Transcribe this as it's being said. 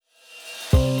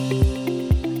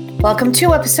Welcome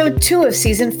to episode 2 of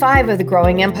season 5 of the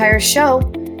Growing Empires show.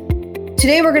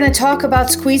 Today we're going to talk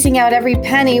about squeezing out every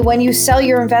penny when you sell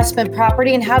your investment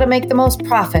property and how to make the most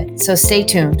profit, so stay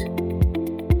tuned.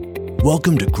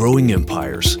 Welcome to Growing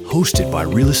Empires, hosted by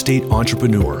real estate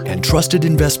entrepreneur and trusted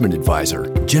investment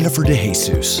advisor, Jennifer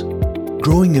DeJesus.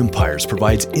 Growing Empires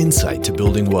provides insight to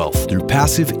building wealth through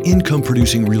passive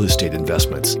income-producing real estate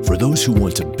investments for those who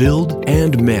want to build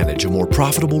and manage a more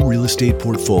profitable real estate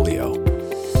portfolio.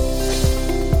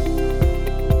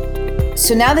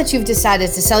 So now that you've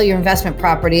decided to sell your investment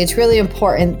property, it's really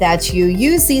important that you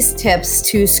use these tips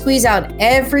to squeeze out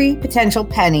every potential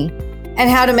penny and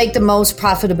how to make the most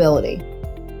profitability.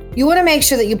 You want to make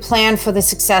sure that you plan for the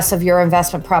success of your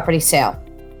investment property sale.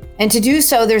 And to do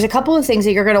so, there's a couple of things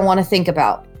that you're going to want to think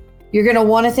about. You're going to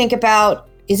want to think about,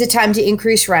 is it time to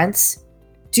increase rents?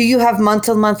 Do you have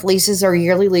month-to-month leases or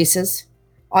yearly leases?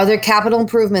 Are there capital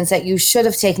improvements that you should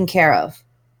have taken care of?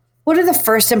 What are the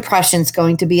first impressions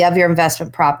going to be of your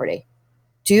investment property?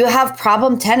 Do you have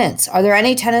problem tenants? Are there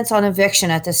any tenants on eviction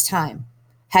at this time?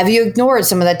 Have you ignored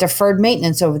some of that deferred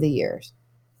maintenance over the years?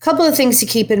 A couple of things to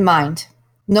keep in mind.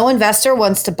 No investor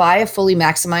wants to buy a fully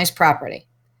maximized property.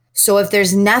 So if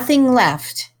there's nothing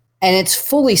left and it's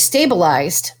fully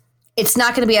stabilized, it's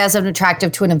not going to be as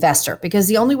unattractive to an investor because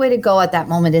the only way to go at that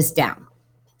moment is down.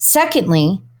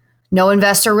 Secondly, no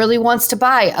investor really wants to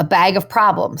buy a bag of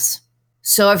problems.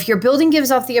 So if your building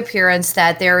gives off the appearance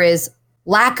that there is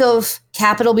lack of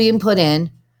capital being put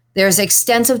in, there's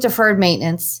extensive deferred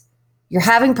maintenance, you're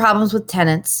having problems with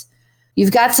tenants,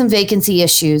 you've got some vacancy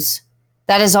issues,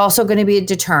 that is also going to be a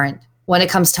deterrent when it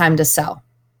comes time to sell.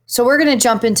 So we're going to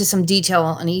jump into some detail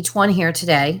on each one here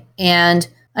today. And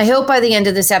I hope by the end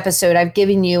of this episode, I've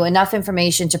given you enough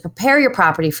information to prepare your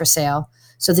property for sale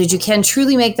so that you can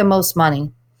truly make the most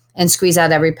money and squeeze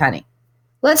out every penny.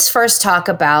 Let's first talk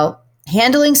about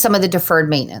handling some of the deferred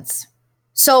maintenance.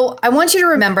 So I want you to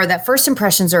remember that first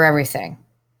impressions are everything.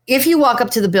 If you walk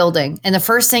up to the building and the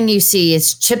first thing you see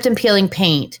is chipped and peeling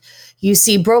paint, you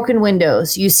see broken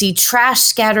windows, you see trash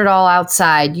scattered all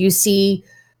outside, you see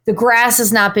the grass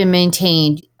has not been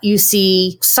maintained, you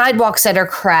see sidewalks that are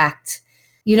cracked,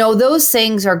 those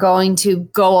things are going to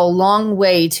go a long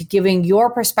way to giving your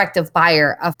prospective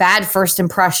buyer a bad first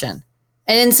impression.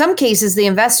 And in some cases, the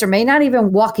investor may not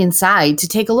even walk inside to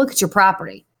take a look at your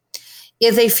property.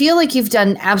 If they feel like you've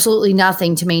done absolutely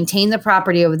nothing to maintain the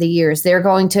property over the years, they're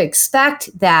going to expect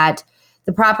that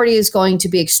the property is going to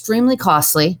be extremely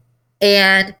costly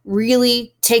and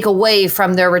really take away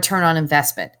from their return on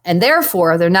investment. And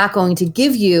therefore, they're not going to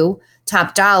give you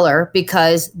top dollar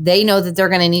because they know that they're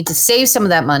going to need to save some of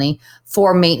that money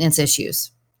for maintenance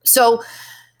issues. So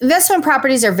investment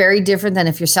properties are very different than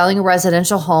if you're selling a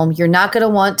residential home. You're not going to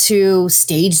want to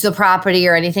stage the property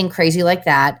or anything crazy like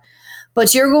that,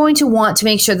 but you're going to want to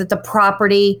make sure that the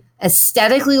property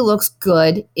aesthetically looks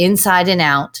good inside and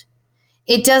out.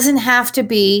 It doesn't have to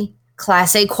be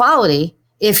Class A quality.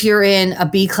 If you're in a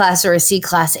B class or a C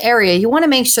class area, you want to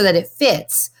make sure that it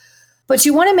fits, but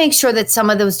you want to make sure that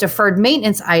some of those deferred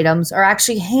maintenance items are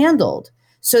actually handled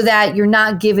so that you're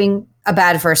not giving a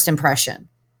bad first impression.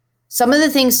 Some of the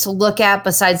things to look at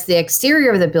besides the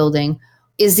exterior of the building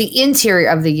is the interior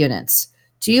of the units.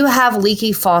 Do you have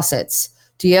leaky faucets?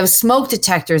 Do you have smoke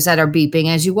detectors that are beeping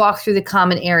as you walk through the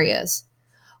common areas?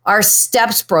 Are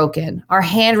steps broken? Are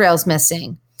handrails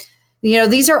missing?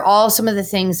 These are all some of the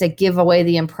things that give away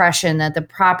the impression that the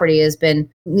property has been,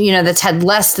 that's had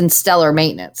less than stellar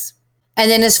maintenance.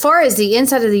 And then as far as the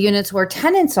inside of the units where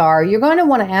tenants are, you're going to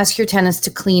want to ask your tenants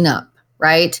to clean up,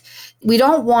 right? We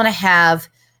don't want to have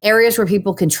areas where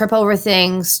people can trip over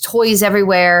things, toys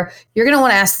everywhere. You're going to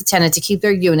want to ask the tenant to keep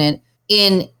their unit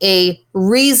in a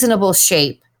reasonable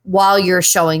shape while you're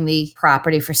showing the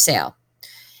property for sale.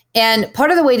 And part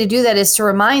of the way to do that is to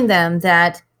remind them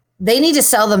that they need to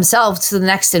sell themselves to the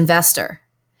next investor.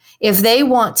 If they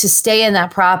want to stay in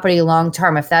that property long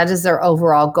term, if that is their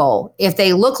overall goal, if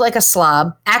they look like a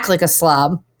slob, act like a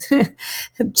slob,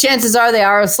 chances are they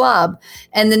are a slob.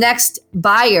 And the next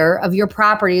buyer of your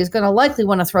property is going to likely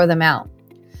want to throw them out.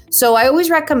 So I always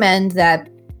recommend that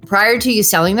prior to you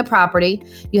selling the property,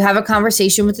 you have a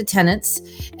conversation with the tenants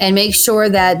and make sure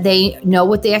that they know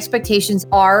what the expectations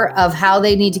are of how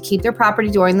they need to keep their property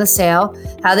during the sale,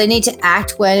 how they need to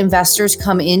act when investors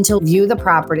come in to view the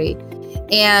property,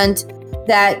 and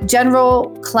that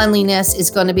general cleanliness is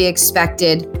going to be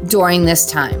expected during this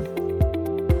time.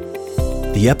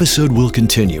 The episode will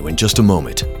continue in just a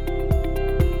moment.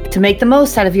 To make the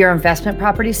most out of your investment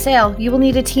property sale, you will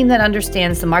need a team that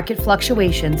understands the market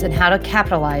fluctuations and how to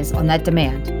capitalize on that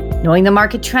demand. Knowing the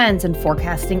market trends and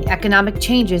forecasting economic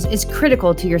changes is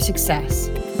critical to your success.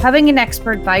 Having an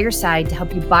expert by your side to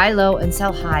help you buy low and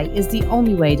sell high is the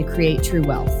only way to create true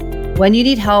wealth. When you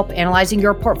need help analyzing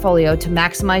your portfolio to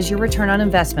maximize your return on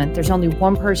investment, there's only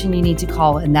one person you need to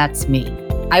call, and that's me.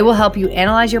 I will help you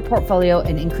analyze your portfolio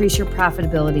and increase your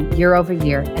profitability year over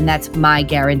year, and that's my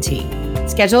guarantee.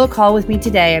 Schedule a call with me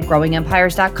today at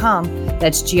growingempires.com.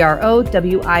 That's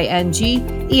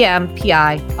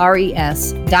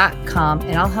growingempires.com,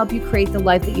 and I'll help you create the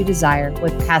life that you desire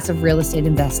with passive real estate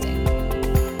investing.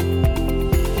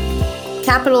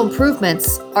 Capital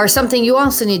improvements are something you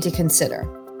also need to consider.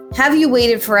 Have you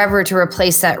waited forever to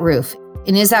replace that roof?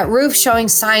 And is that roof showing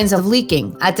signs of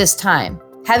leaking at this time?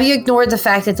 Have you ignored the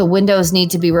fact that the windows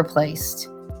need to be replaced?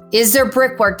 Is there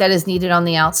brickwork that is needed on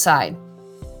the outside?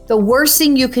 The worst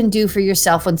thing you can do for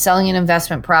yourself when selling an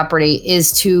investment property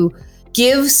is to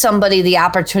give somebody the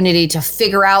opportunity to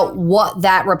figure out what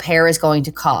that repair is going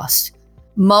to cost.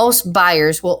 Most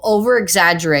buyers will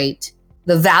over-exaggerate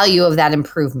the value of that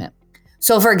improvement.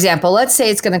 So for example, let's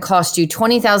say it's going to cost you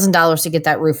 $20,000 to get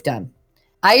that roof done.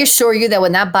 I assure you that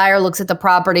when that buyer looks at the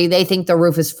property, they think the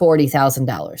roof is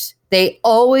 $40,000. They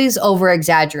always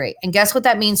over-exaggerate. And guess what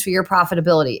that means for your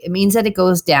profitability? It means that it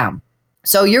goes down.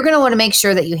 So you're going to want to make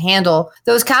sure that you handle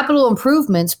those capital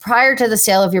improvements prior to the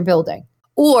sale of your building,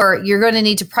 or you're going to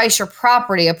need to price your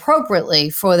property appropriately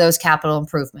for those capital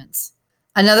improvements.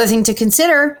 Another thing to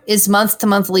consider is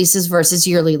month-to-month leases versus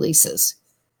yearly leases.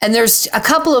 And there's a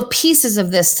couple of pieces of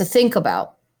this to think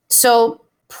about. So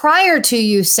prior to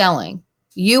you selling,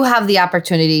 you have the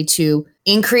opportunity to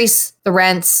increase the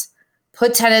rents,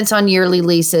 put tenants on yearly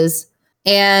leases,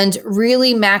 and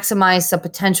really maximize the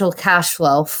potential cash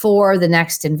flow for the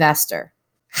next investor.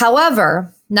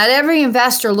 However, not every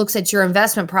investor looks at your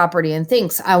investment property and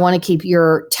thinks, I want to keep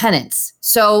your tenants.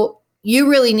 So you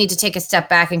really need to take a step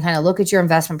back and kind of look at your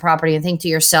investment property and think to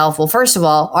yourself, well, first of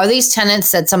all, are these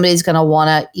tenants that somebody's going to want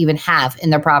to even have in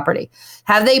their property?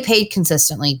 Have they paid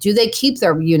consistently? Do they keep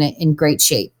their unit in great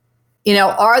shape?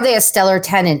 Are they a stellar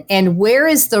tenant? And where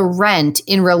is the rent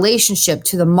in relationship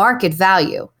to the market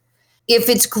value? If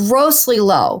it's grossly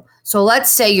low, so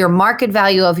let's say your market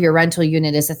value of your rental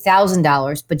unit is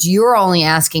 $1,000, but you're only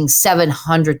asking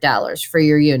 $700 for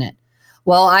your unit.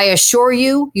 Well, I assure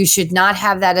you, you should not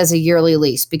have that as a yearly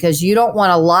lease because you don't want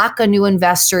to lock a new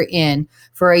investor in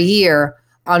for a year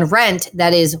on rent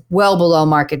that is well below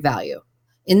market value.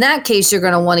 In that case, you're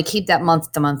going to want to keep that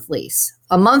month-to-month lease.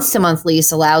 A month-to-month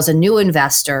lease allows a new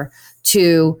investor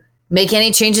to make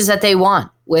any changes that they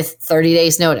want with 30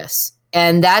 days notice.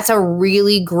 And that's a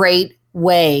really great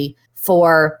way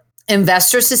for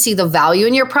investors to see the value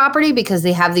in your property because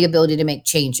they have the ability to make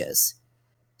changes.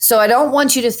 So I don't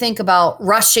want you to think about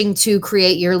rushing to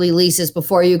create yearly leases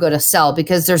before you go to sell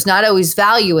because there's not always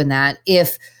value in that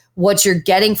if what you're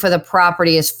getting for the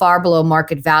property is far below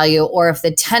market value or if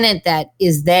the tenant that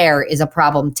is there is a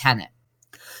problem tenant.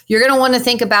 You're going to want to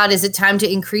think about, is it time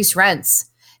to increase rents?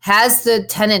 Has the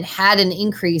tenant had an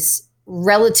increase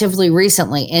relatively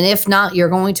recently? And if not, you're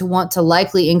going to want to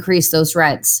likely increase those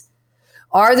rents.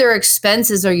 Are there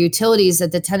expenses or utilities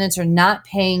that the tenants are not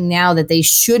paying now that they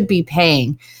should be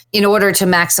paying in order to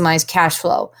maximize cash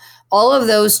flow? All of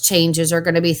those changes are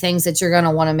going to be things that you're going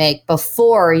to want to make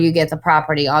before you get the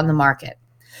property on the market.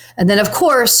 And then, of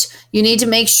course, you need to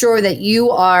make sure that you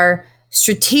are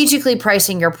strategically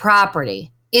pricing your property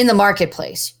in the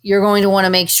marketplace. You're going to want to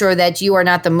make sure that you are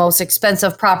not the most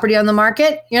expensive property on the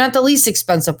market. You're not the least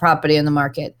expensive property on the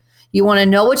market. You want to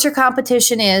know what your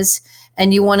competition is,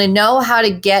 and you want to know how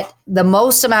to get the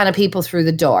most amount of people through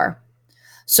the door.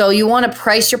 So you want to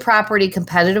price your property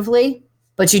competitively,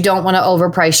 but you don't want to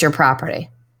overprice your property.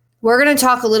 We're going to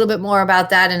talk a little bit more about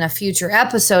that in a future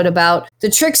episode about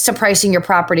the tricks to pricing your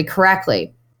property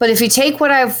correctly. But if you take what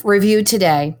I've reviewed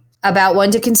today about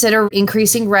when to consider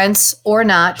increasing rents or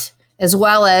not, as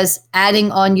well as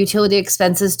adding on utility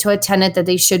expenses to a tenant that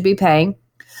they should be paying,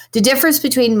 the difference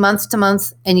between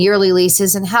month-to-month and yearly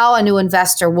leases and how a new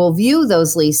investor will view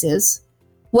those leases,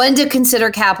 when to consider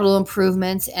capital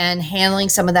improvements and handling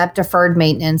some of that deferred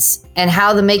maintenance, and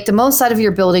how to make the most out of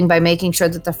your building by making sure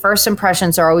that the first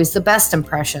impressions are always the best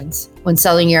impressions when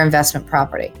selling your investment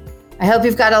property. I hope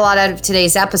you've got a lot out of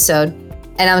today's episode,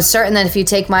 and I'm certain that if you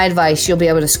take my advice, you'll be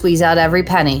able to squeeze out every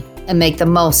penny and make the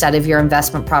most out of your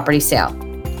investment property sale.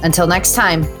 Until next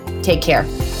time, take care.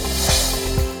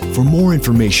 For more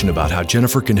information about how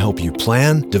Jennifer can help you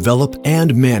plan, develop,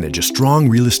 and manage a strong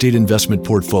real estate investment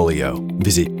portfolio,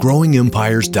 visit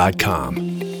growingempires.com.